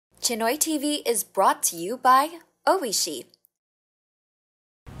Chinoy TV is brought to you by Oishi.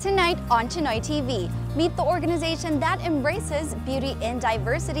 Tonight on Chinoy TV, meet the organization that embraces beauty and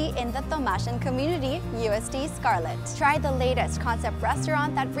diversity in the Thomasian community, UST Scarlet. Try the latest concept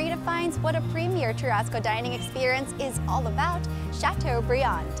restaurant that redefines what a premier churrasco dining experience is all about,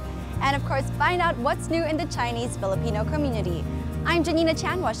 Chateaubriand. And of course, find out what's new in the Chinese-Filipino community. I'm Janina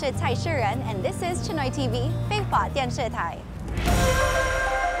Chan, 我是蔡世仁, and this is Chinoy TV, 废话电视台.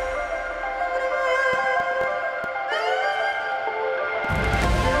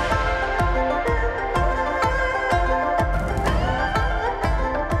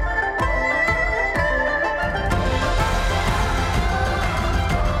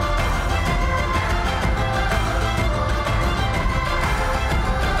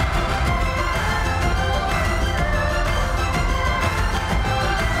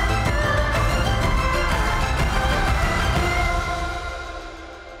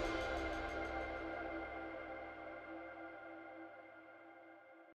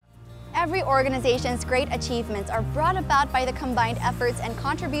 Every organization's great achievements are brought about by the combined efforts and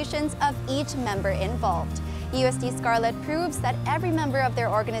contributions of each member involved. UST Scarlet proves that every member of their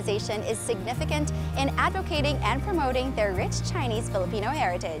organization is significant in advocating and promoting their rich Chinese-Filipino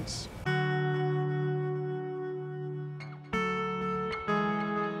heritage.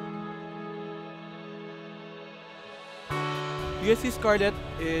 UST Scarlet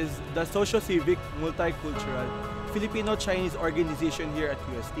is the socio-civic, multicultural, Filipino-Chinese organization here at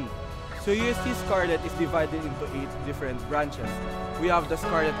UST. So UST Scarlet is divided into 8 different branches. We have the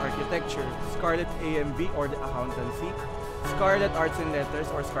Scarlet Architecture, Scarlet AMB or the Accountancy, Scarlet Arts and Letters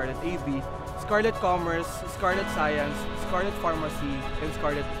or Scarlet AB, Scarlet Commerce, Scarlet Science, Scarlet Pharmacy, and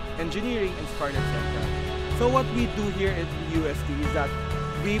Scarlet Engineering and Scarlet Center. So what we do here at UST is that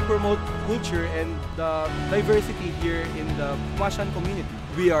we promote culture and the diversity here in the Thomasian community.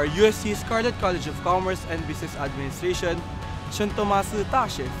 We are UST Scarlet College of Commerce and Business Administration, 圣多马斯大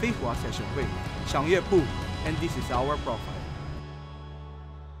学非华学生会商业部, and this is our profile.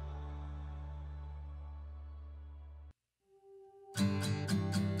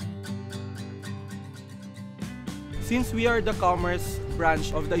 Since we are the commerce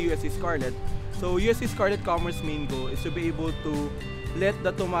branch of the UST Scarlet, so UST Scarlet Commerce main goal is to be able to let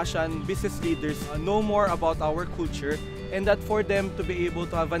the Thomasian business leaders know more about our culture and that for them to be able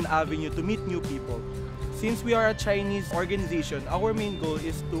to have an avenue to meet new people. Since we are a Chinese organization, our main goal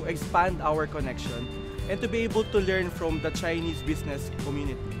is to expand our connection and to be able to learn from the Chinese business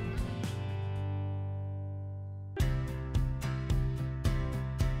community.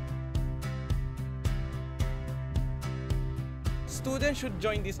 Students should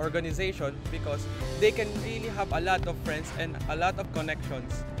join this organization because they can really have a lot of friends and a lot of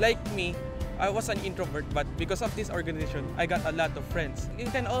connections. Like me, I was an introvert, but because of this organization, I got a lot of friends. You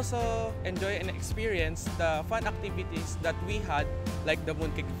can also enjoy and experience the fun activities that we had, like the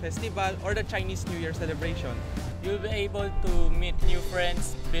Mooncake Festival or the Chinese New Year celebration. You'll be able to meet new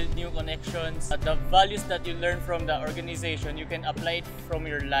friends, build new connections. The values that you learn from the organization, you can apply it from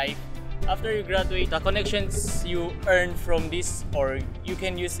your life. After you graduate, the connections you earn from this org, you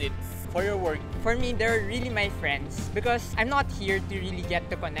can use it for your work. For me, they're really my friends because I'm not here to really get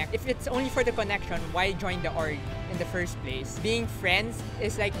to connect. If it's only for the connection, why join the org in the first place? Being friends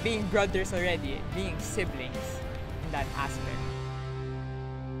is like being brothers already, being siblings in that aspect.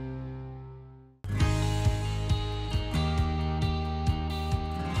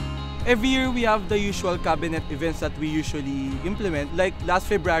 Every year we have the usual cabinet events that we usually implement. Like last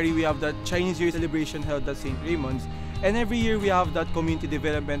February we have the Chinese New Year celebration held at St. Raymond's. And every year we have that community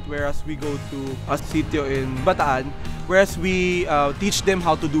development whereas we go to a sitio in Bataan, whereas we teach them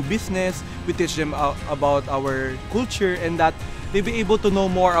how to do business, we teach them about our culture and that they be able to know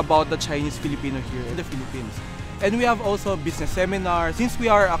more about the Chinese Filipino here in the Philippines. And we have also business seminars. Since we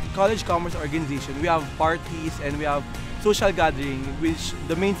are a college commerce organization, we have parties and we have social gathering, which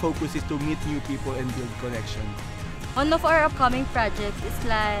the main focus is to meet new people and build connections. One of our upcoming projects is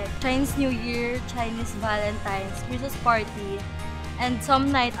like Chinese New Year, Chinese Valentine's, Christmas party, and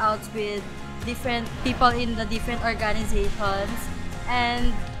some night outs with different people in the different organizations,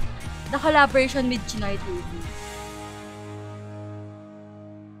 and the collaboration with Chinoy TV.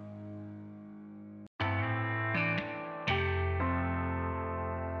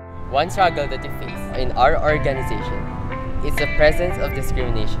 One struggle that we face in our organization is the presence of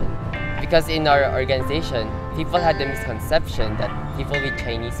discrimination. Because in our organization, people had the misconception that people with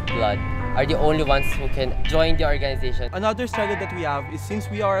Chinese blood are the only ones who can join the organization. Another struggle that we have is since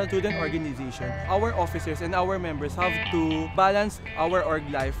we are a student organization, our officers and our members have to balance our org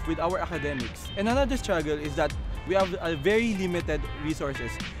life with our academics. And another struggle is that we have very limited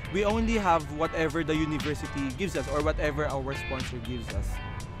resources. We only have whatever the university gives us or whatever our sponsor gives us.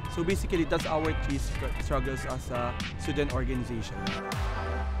 So basically, that's our key struggles as a student organization.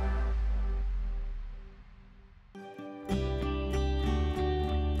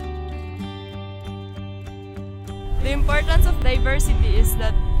 The importance of diversity is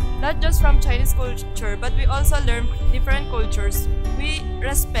that not just from Chinese culture, but we also learn different cultures. We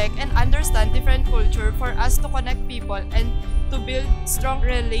respect and understand different culture for us to connect people and to build strong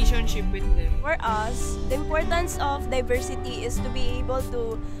relationship with them. For us, the importance of diversity is to be able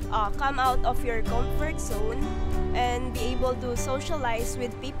to come out of your comfort zone and be able to socialize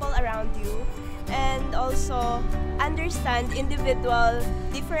with people around you and also understand individual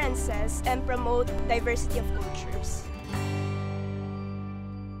differences and promote diversity of cultures.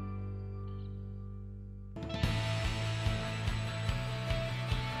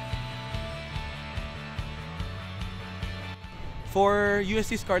 For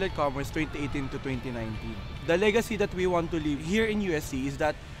UST Scarlet Commerce 2018 to 2019, the legacy that we want to leave here in UST is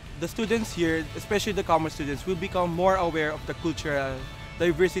that the students here, especially the commerce students, will become more aware of the cultural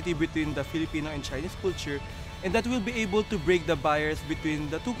diversity between the Filipino and Chinese culture, and that will be able to break the barriers between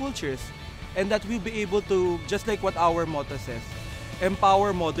the two cultures, and that will be able to, just like what our motto says,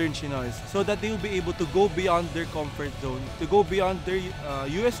 empower modern Chinoys, so that they will be able to go beyond their comfort zone, to go beyond their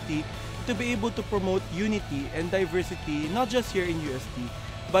UST, to be able to promote unity and diversity, not just here in UST,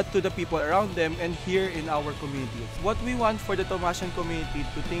 but to the people around them and here in our community. What we want for the Thomasian community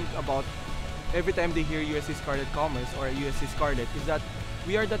to think about every time they hear UST Scarlet Commerce or UST Scarlet is that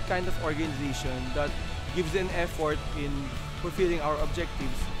we are that kind of organization that gives an effort in fulfilling our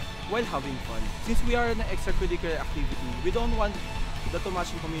objectives while having fun. Since we are an extracurricular activity, we don't want the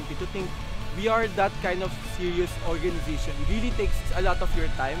Thomasian community to think we are that kind of serious organization. It really takes a lot of your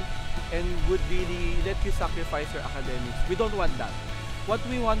time and would really let you sacrifice your academics. We don't want that. What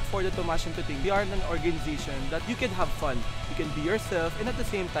we want for the Thomasian to think, we are an organization that you can have fun, you can be yourself, and at the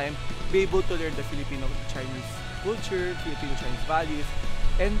same time, be able to learn the Filipino-Chinese culture, Filipino-Chinese values,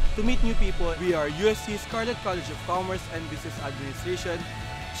 and to meet new people. We are UST Scarlet College of Commerce and Business Administration,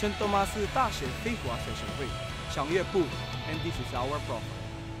 圣多马斯大学非华学生会，商业部, and this is our profile.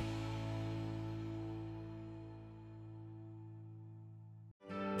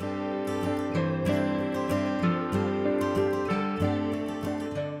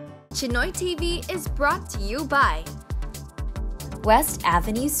 Chinoy TV is brought to you by West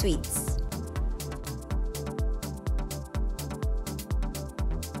Avenue Suites,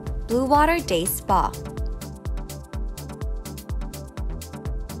 Blue Water Day Spa,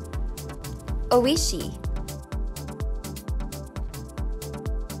 Oishi,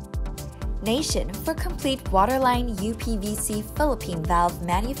 Nation for Complete Waterline UPVC Philippine Valve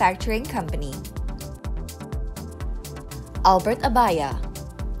Manufacturing Company, Albert Abaya,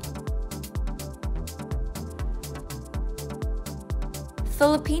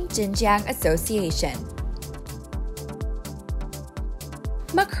 Philippine Jinjiang Association,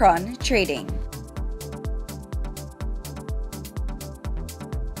 Macron Trading,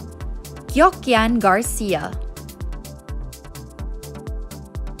 Gyokyan Garcia,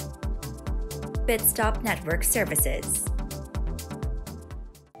 Bitstop Network Services,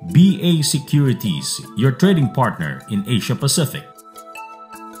 BA Securities, your trading partner in Asia Pacific.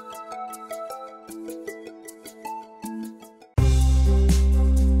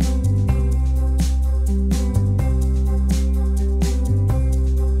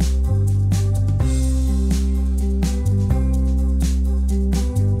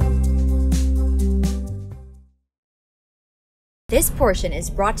 This portion is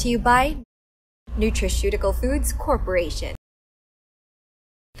brought to you by Nutraceutical Foods Corporation.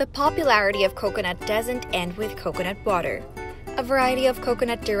 The popularity of coconut doesn't end with coconut water. A variety of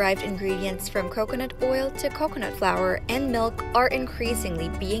coconut-derived ingredients from coconut oil to coconut flour and milk are increasingly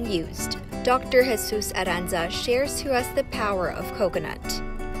being used. Dr. Jesus Aranza shares to us the power of coconut.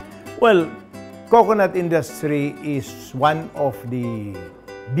 Well, coconut industry is one of the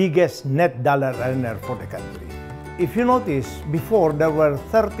biggest net dollar earner for the country. If you notice, before there were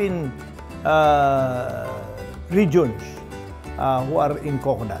 13 regions who are in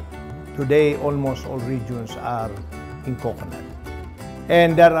coconut. Today, almost all regions are in coconut.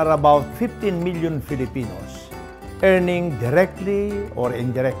 And there are about 15 million Filipinos earning directly or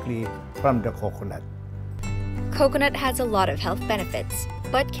indirectly from the coconut. Coconut has a lot of health benefits,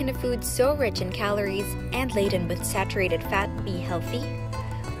 but can a food so rich in calories and laden with saturated fat be healthy?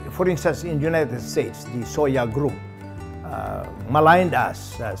 For instance, in the United States, the soya group maligned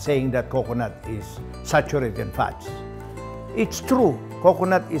us, saying that coconut is saturated fats. It's true,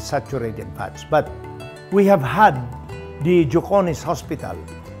 coconut is saturated fats, but we have had the Joconis Hospital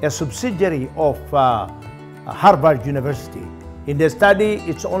a subsidiary of Harvard University. In the study,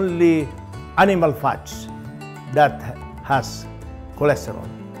 it's only animal fats that has cholesterol.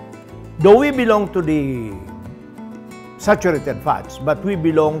 Though we belong to the saturated fats, but we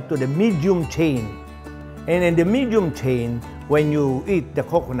belong to the medium chain. And in the medium chain, when you eat the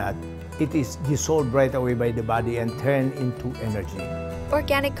coconut, it is dissolved right away by the body and turned into energy.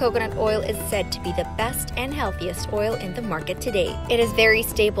 Organic coconut oil is said to be the best and healthiest oil in the market today. It is very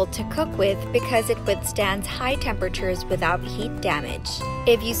stable to cook with because it withstands high temperatures without heat damage.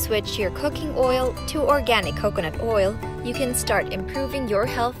 If you switch your cooking oil to organic coconut oil, you can start improving your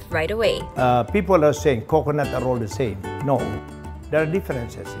health right away. People are saying coconut are all the same. No, there are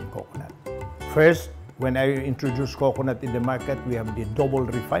differences in coconut. First, when I introduce coconut in the market, we have the double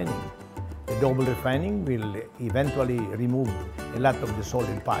refining. The double refining will eventually remove a lot of the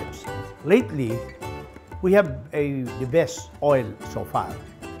solid parts. Lately, we have the best oil so far,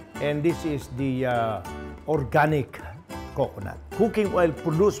 and this is the organic coconut. Cooking oil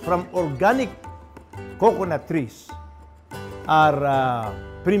produced from organic coconut trees are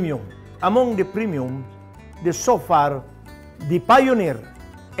premium. Among the premium, so far, the pioneer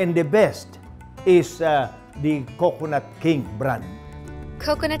and the best is the Coconut King brand.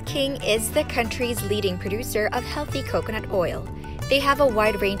 Coconut King is the country's leading producer of healthy coconut oil. They have a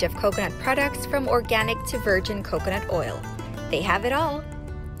wide range of coconut products from organic to virgin coconut oil. They have it all.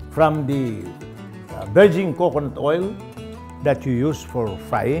 From the virgin coconut oil that you use for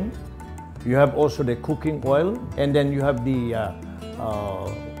frying, you have also the cooking oil, and then you have the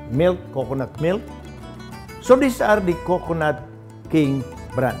milk, coconut milk. So these are the Coconut King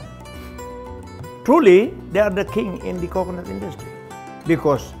brand. Truly, they are the king in the coconut industry,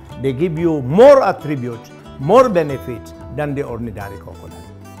 because they give you more attributes, more benefits than the ordinary coconut.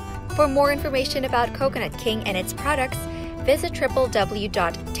 For more information about Coconut King and its products, visit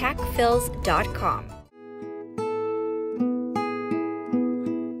www.tacfills.com.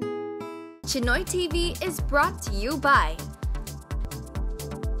 Chinoy TV is brought to you by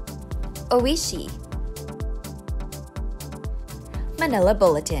Oishi, Manila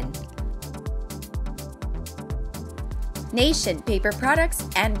Bulletin, Nation Paper Products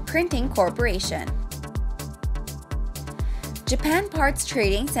and Printing Corporation, Japan Parts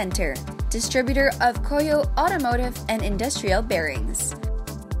Trading Center, distributor of Koyo Automotive and Industrial Bearings,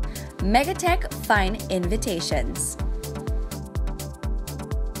 Megatech Fine Invitations,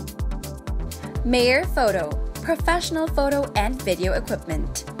 Mayer Photo, professional photo and video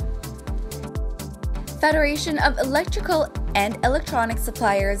equipment, Federation of Electrical and Electronic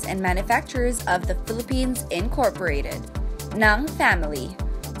Suppliers and Manufacturers of the Philippines Incorporated, Nang Family,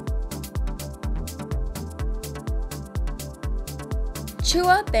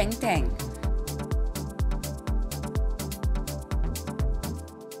 Chua Beng Teng,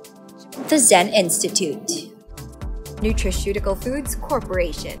 The Zen Institute, Nutraceutical Foods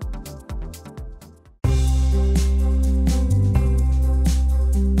Corporation.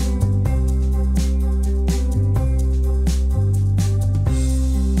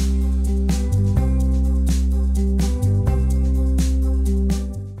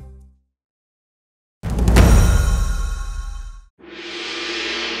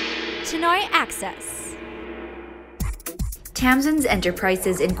 Chinoy Access. Thomasian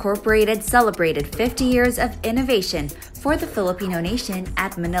Enterprises Incorporated celebrated 50 years of innovation for the Filipino nation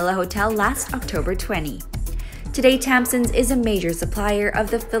at Manila Hotel last October 20. Today, Thomasian is a major supplier of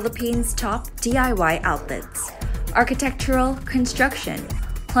the Philippines' top DIY outlets, architectural, construction,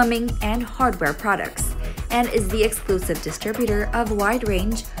 plumbing, and hardware products, and is the exclusive distributor of a wide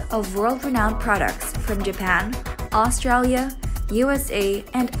range of world-renowned products from Japan, Australia, USA,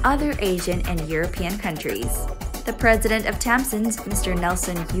 and other Asian and European countries. The president of Thomasian, Mr.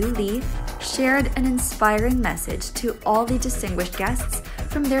 Nelson Yu Lee, shared an inspiring message to all the distinguished guests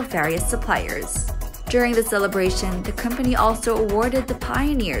from their various suppliers. During the celebration, the company also awarded the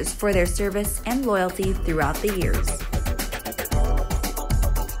pioneers for their service and loyalty throughout the years.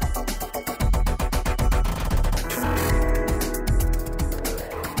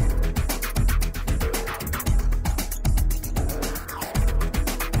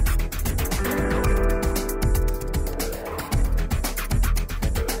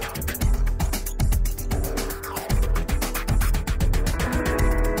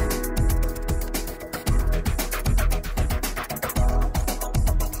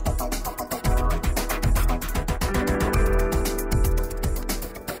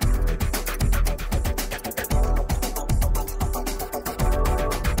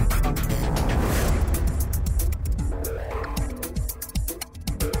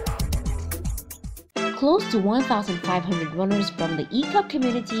 Close to 1,500 runners from the ECA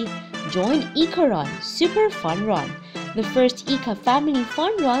community joined ECA Run Super Fun Run, the first ECA Family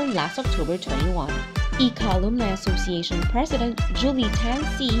Fun Run last October 21. ECA Alumni Association President Julie Tan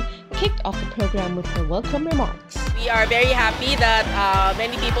C kicked off the program with her welcome remarks. We are very happy that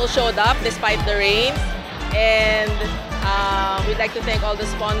many people showed up despite the rain, and we'd like to thank all the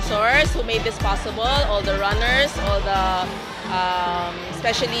sponsors who made this possible, all the runners, all the,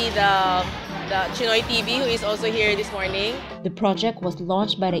 especially the Chinoy TV who is also here this morning. The project was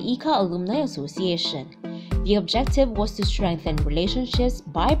launched by the ECA Alumni Association. The objective was to strengthen relationships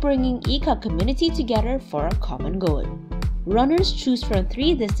by bringing ECA community together for a common goal. Runners choose from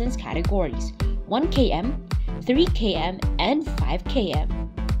 3 distance categories: 1 km, 3 km, and 5 km.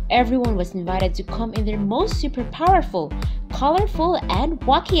 Everyone was invited to come in their most super powerful, colorful, and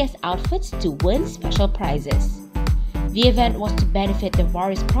wackiest outfits to win special prizes. The event was to benefit the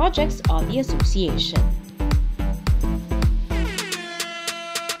various projects of the association.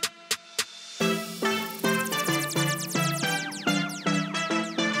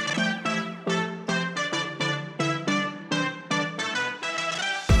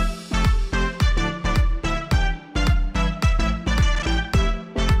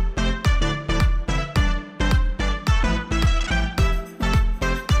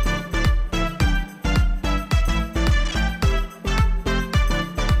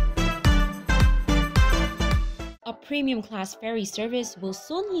 Premium class ferry service will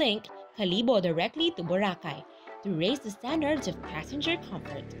soon link Kalibo directly to Boracay to raise the standards of passenger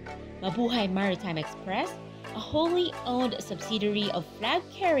comfort. Mabuhay Maritime Express, a wholly owned subsidiary of flag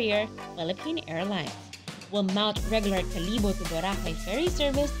carrier Philippine Airlines, will mount regular Kalibo to Boracay ferry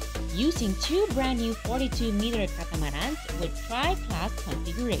service using 2 brand new 42-meter catamarans with tri-class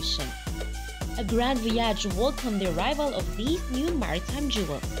configuration. A grand voyage welcomed the arrival of these new maritime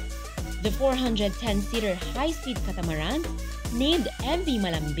jewels. The 410-seater high-speed catamarans, named MV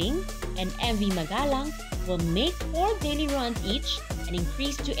Malambing and MV Magalang, will make 4 daily runs each and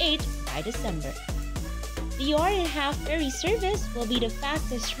increase to 8 by December. The hour-and-a-half ferry service will be the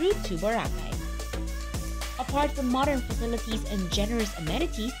fastest route to Boracay. Apart from modern facilities and generous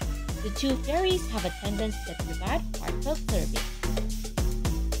amenities, the 2 ferries have attendants that provide heartfelt service.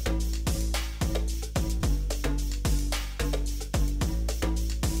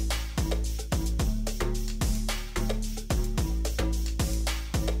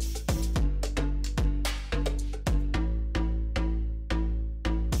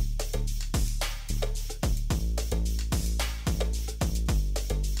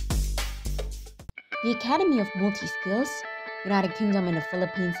 The Academy of Multi-Skills, United Kingdom and the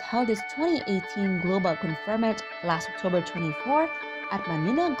Philippines held its 2018 Global Conferment last October 24 at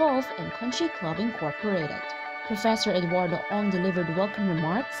Manila Golf and Country Club Incorporated. Professor Eduardo Ong delivered welcome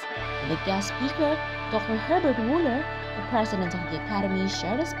remarks, and the guest speaker, Dr. Herbert Wooler, the president of the Academy,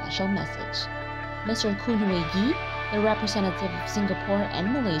 shared a special message. Mr. Kun Hui Yi, the representative of Singapore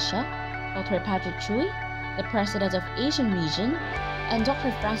and Malaysia, Dr. Patrick Chui, the president of Asian Region, and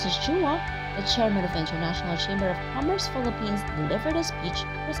Dr. Francis Chua, the chairman of the International Chamber of Commerce Philippines, delivered a speech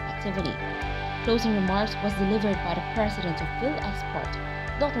respectively. Closing remarks was delivered by the president of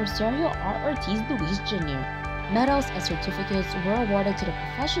PhilExport, Dr. Sergio R. Ortiz Luis Jr. Medals and certificates were awarded to the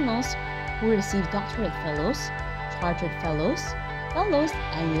professionals who received doctorate fellows, chartered fellows,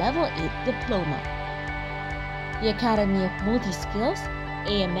 and level 8 diploma. The Academy of Multi-Skills,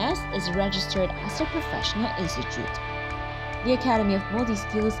 AMS, is registered as a professional institute. The Academy of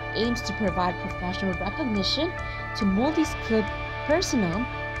Multi-Skills aims to provide professional recognition to multi-skilled personnel,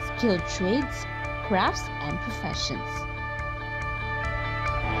 skilled trades, crafts, and professions.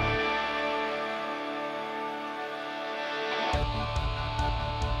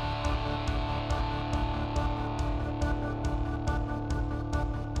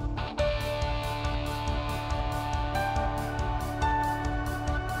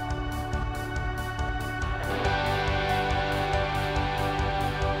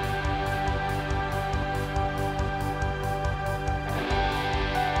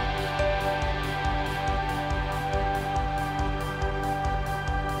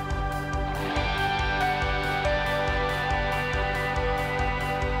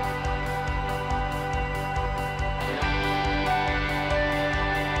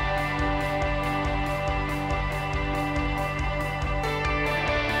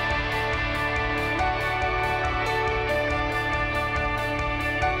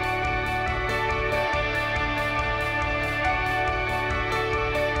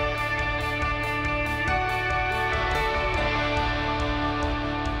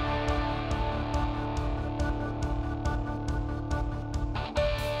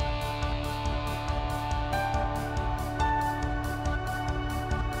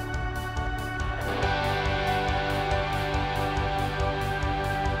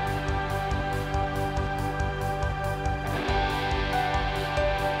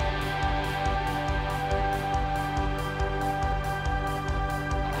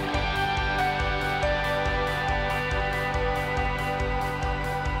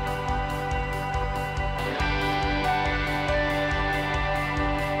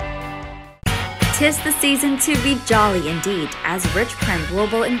 'Tis the season to be jolly indeed, as Rich Prem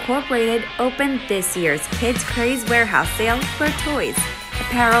Global Incorporated opened this year's Kids Craze Warehouse sale, where toys,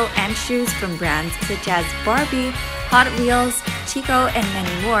 apparel, and shoes from brands such as Barbie, Hot Wheels, Chico, and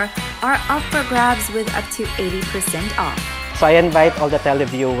many more are up for grabs with up to 80% off. So I invite all the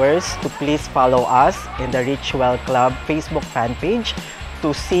televiewers to please follow us in the Richwell Club Facebook fan page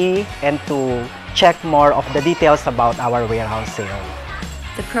to see and to check more of the details about our warehouse sale.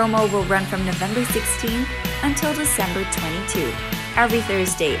 The promo will run from November 16 until December 22, every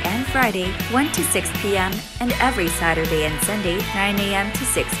Thursday and Friday, 1 to 6 p.m., and every Saturday and Sunday, 9 a.m. to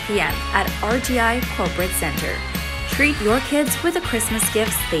 6 p.m. at RGI Corporate Center. Treat your kids with the Christmas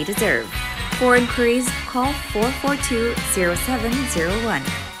gifts they deserve. For inquiries, call 442-0701.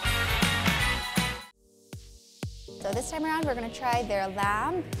 So this time around, we're going to try their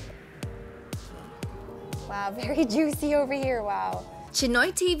lamb. Wow, very juicy over here, wow.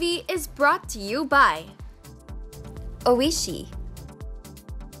 Chinoy TV is brought to you by Oishi,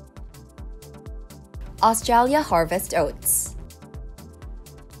 Australia Harvest Oats,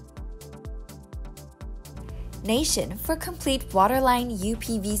 Nation for complete waterline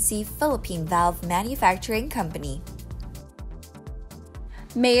UPVC Philippine Valve Manufacturing Company,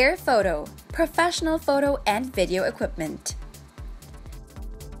 Mayor Photo, professional photo and video equipment,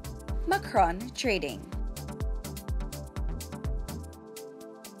 Macron Trading,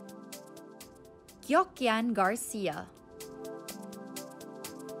 Yokyan Garcia,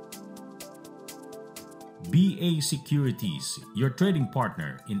 BA Securities, your trading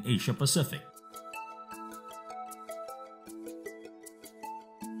partner in Asia Pacific.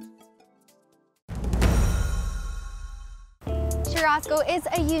 Churrasco is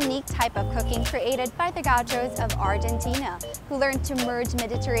a unique type of cooking created by the gauchos of Argentina, who learned to merge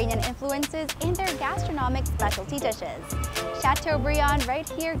Mediterranean influences in their gastronomic specialty dishes. Chateaubriand right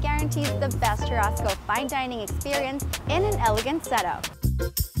here guarantees the best churrasco fine dining experience in an elegant setup.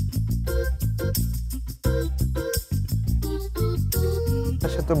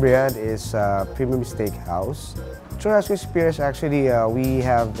 Chateaubriand is a premium steak house. Churrasco experience, actually, we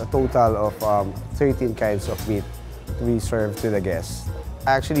have a total of 13 kinds of meat we serve to the guests.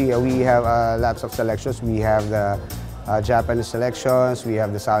 Actually, we have lots of selections. We have the Japanese selections, we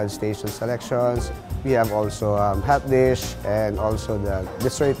have the South Station selections, we have also hot dish and also the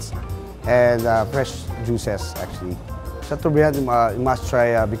desserts and fresh juices actually. Chateaubriand you must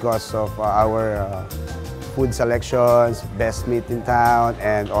try because of our food selections, best meat in town,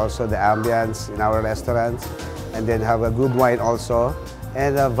 and also the ambience in our restaurants, and then have a good wine also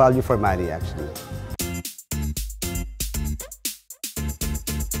and value for money actually.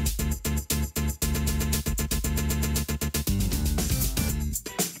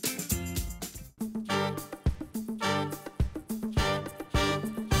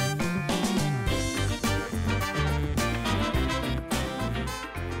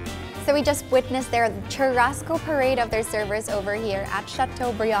 So we just witnessed their churrasco parade of their servers over here at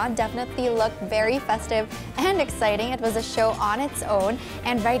Chateaubriand. Definitely looked very festive and exciting. It was a show on its own.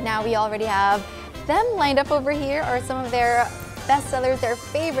 And right now we already have them lined up over here, or some of their best sellers, their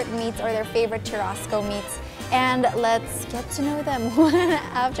favorite meats or their favorite churrasco meats. And let's get to know them one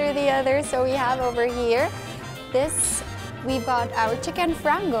after the other. So we have over here we've got our chicken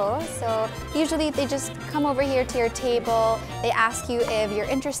frango. So usually they just come over here to your table. They ask you if you're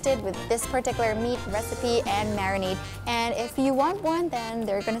interested with this particular meat recipe and marinade. And if you want one, then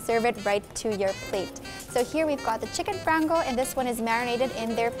they're gonna serve it right to your plate. So here we've got the chicken frango, and this one is marinated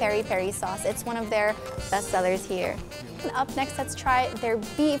in their peri-peri sauce. It's one of their best sellers here. And up next, let's try their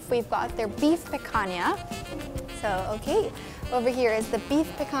beef. We've got their beef picanha. So, okay, over here is the beef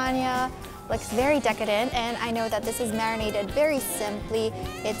picanha. Looks very decadent, and I know that this is marinated very simply.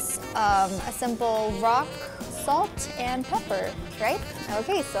 It's a simple rock, salt, and pepper, right?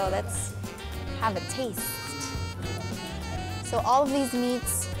 Okay, so let's have a taste. So all of these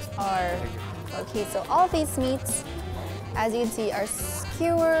meats are, as you can see, are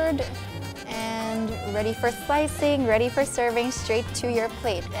skewered and ready for slicing, ready for serving straight to your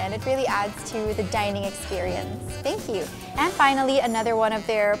plate. And it really adds to the dining experience. Thank you. And finally, another one of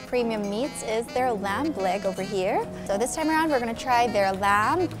their premium meats is their lamb leg over here. So this time around, we're gonna try their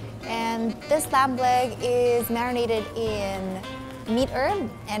lamb. And this lamb leg is marinated in meat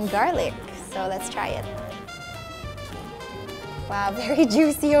herb and garlic. So let's try it. Wow, very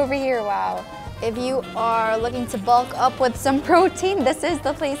juicy over here, wow. If you are looking to bulk up with some protein, this is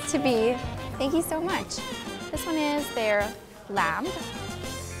the place to be. Thank you so much. This one is their lamb.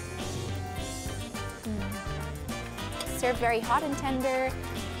 Served very hot and tender.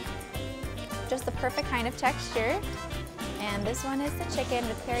 Just the perfect kind of texture. And this one is the chicken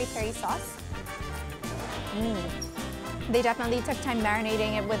with peri-peri sauce. They definitely took time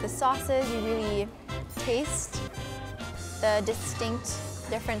marinating it with the sauces. You really taste the distinct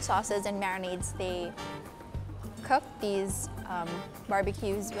different sauces and marinades they cook these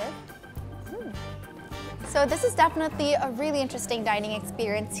barbecues with. So this is definitely a really interesting dining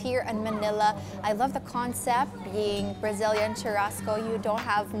experience here in Manila. I love the concept being Brazilian churrasco. You don't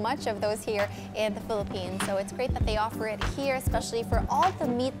have much of those here in the Philippines. So it's great that they offer it here, especially for all the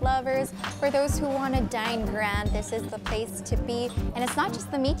meat lovers. For those who want to dine grand, this is the place to be. And it's not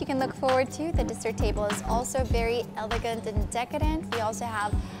just the meat you can look forward to. The dessert table is also very elegant and decadent. We also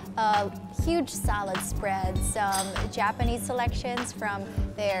have huge salad spreads, some Japanese selections from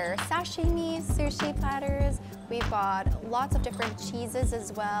their sashimi, sushi platters. We've got lots of different cheeses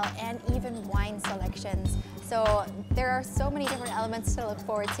as well, and even wine selections. So there are so many different elements to look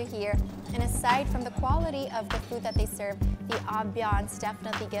forward to here. And aside from the quality of the food that they serve, the ambiance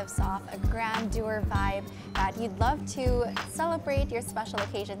definitely gives off a grandeur vibe that you'd love to celebrate your special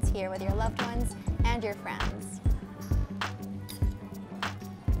occasions here with your loved ones and your friends.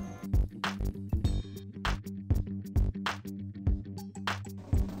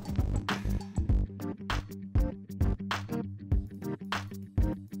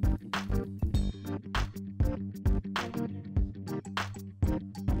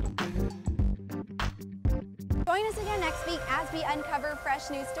 Join us again next week as we uncover fresh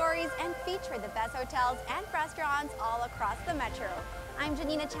news stories and feature the best hotels and restaurants all across the metro. I'm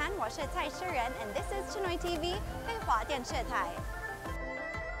Janina Chan, 我是蔡诗人, and this is Chinoy TV, 飞华电视台.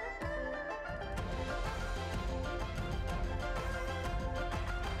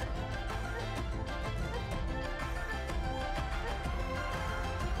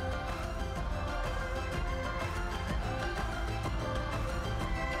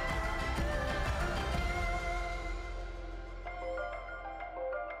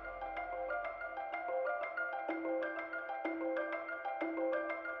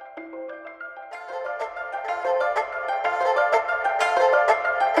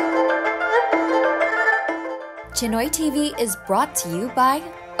 Chinoy TV is brought to you by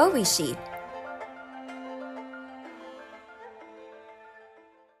Oishi.